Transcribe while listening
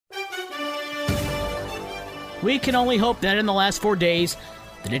We can only hope that in the last 4 days,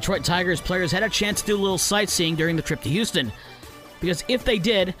 the Detroit Tigers players had a chance to do a little sightseeing during the trip to Houston. Because if they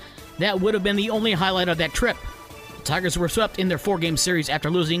did, that would have been the only highlight of that trip. The Tigers were swept in their 4-game series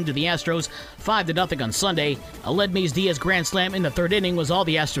after losing to the Astros 5-0 on Sunday. Aledmys Díaz grand slam in the third inning was all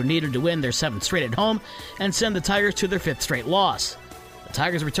the Astros needed to win their 7th straight at home and send the Tigers to their 5th straight loss. The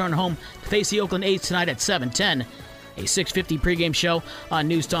Tigers return home to face the Oakland A's tonight at 7:10. A 6:50 pregame show on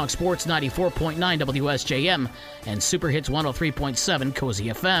News Talk Sports 94.9 WSJM and Super Hits 103.7 Cozy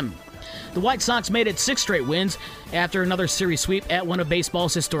FM. The White Sox made it 6 straight wins after another series sweep at one of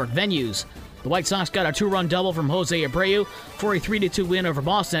baseball's historic venues. The White Sox got a 2-run double from José Abreu for a 3-2 win over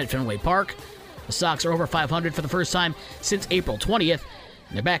Boston at Fenway Park. The Sox are over 500 for the first time since April 20th,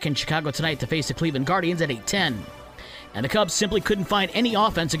 and they're back in Chicago tonight to face the Cleveland Guardians at 8:10. And the Cubs simply couldn't find any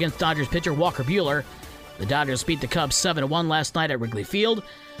offense against Dodgers pitcher Walker Buehler. The Dodgers beat the Cubs 7-1 last night at Wrigley Field.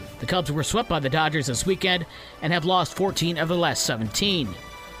 The Cubs were swept by the Dodgers this weekend and have lost 14 of their last 17.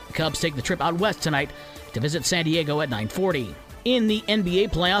 The Cubs take the trip out west tonight to visit San Diego at 9:40. In the NBA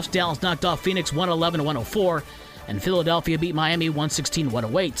playoffs, Dallas knocked off Phoenix 111-104, and Philadelphia beat Miami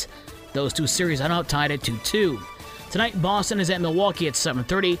 116-108. Those two series are now tied at 2-2. Tonight, Boston is at Milwaukee at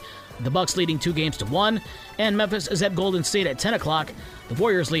 7:30. The Bucks leading 2-1, and Memphis is at Golden State at 10 o'clock. The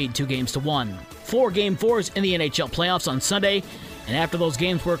Warriors lead 2-1. 4 Game 4s in the NHL playoffs on Sunday, and after those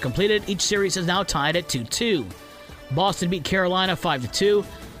games were completed, each series is now tied at 2-2. Boston beat Carolina 5-2,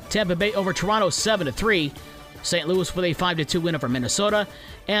 Tampa Bay over Toronto 7-3, St. Louis with a 5-2 win over Minnesota,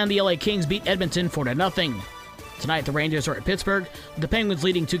 and the LA Kings beat Edmonton 4-0. Tonight, the Rangers are at Pittsburgh, with the Penguins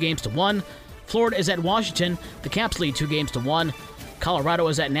leading 2-1. Florida is at Washington, the Caps lead 2-1. Colorado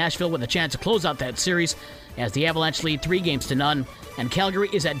is at Nashville with a chance to close out that series as the Avalanche lead 3-0, and Calgary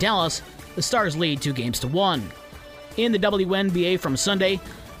is at Dallas. The Stars lead 2-1. In the WNBA from Sunday,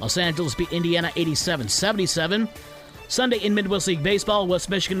 Los Angeles beat Indiana 87-77. Sunday in Midwest League Baseball, West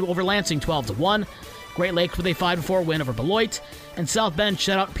Michigan over Lansing 12-1. Great Lakes with a 5-4 win over Beloit, and South Bend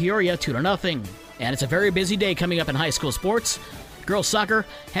shut out Peoria 2-0. And it's a very busy day coming up in high school sports. Girls soccer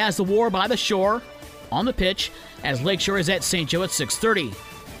has the War by the Shore on the pitch as Lakeshore is at St. Joe at 6:30.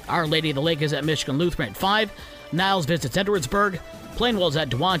 Our Lady of the Lake is at Michigan Lutheran at 5. Niles visits Edwardsburg. Plainwell is at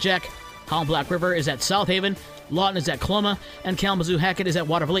Dowagiac. Holland Black River is at South Haven. Lawton is at Coloma. And Kalamazoo Hackett is at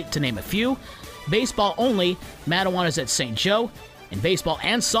Waterville, to name a few. Baseball only, Mattawan is at St. Joe. In baseball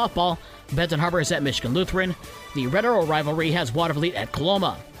and softball, Benton Harbor is at Michigan Lutheran. The Red Arrow rivalry has Waterville at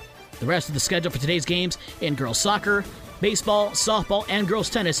Coloma. The rest of the schedule for today's games in girls soccer, baseball, softball, and girls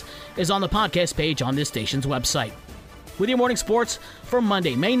tennis is on the podcast page on this station's website. With your morning sports for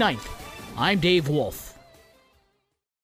Monday, May 9th, I'm Dave Wolf.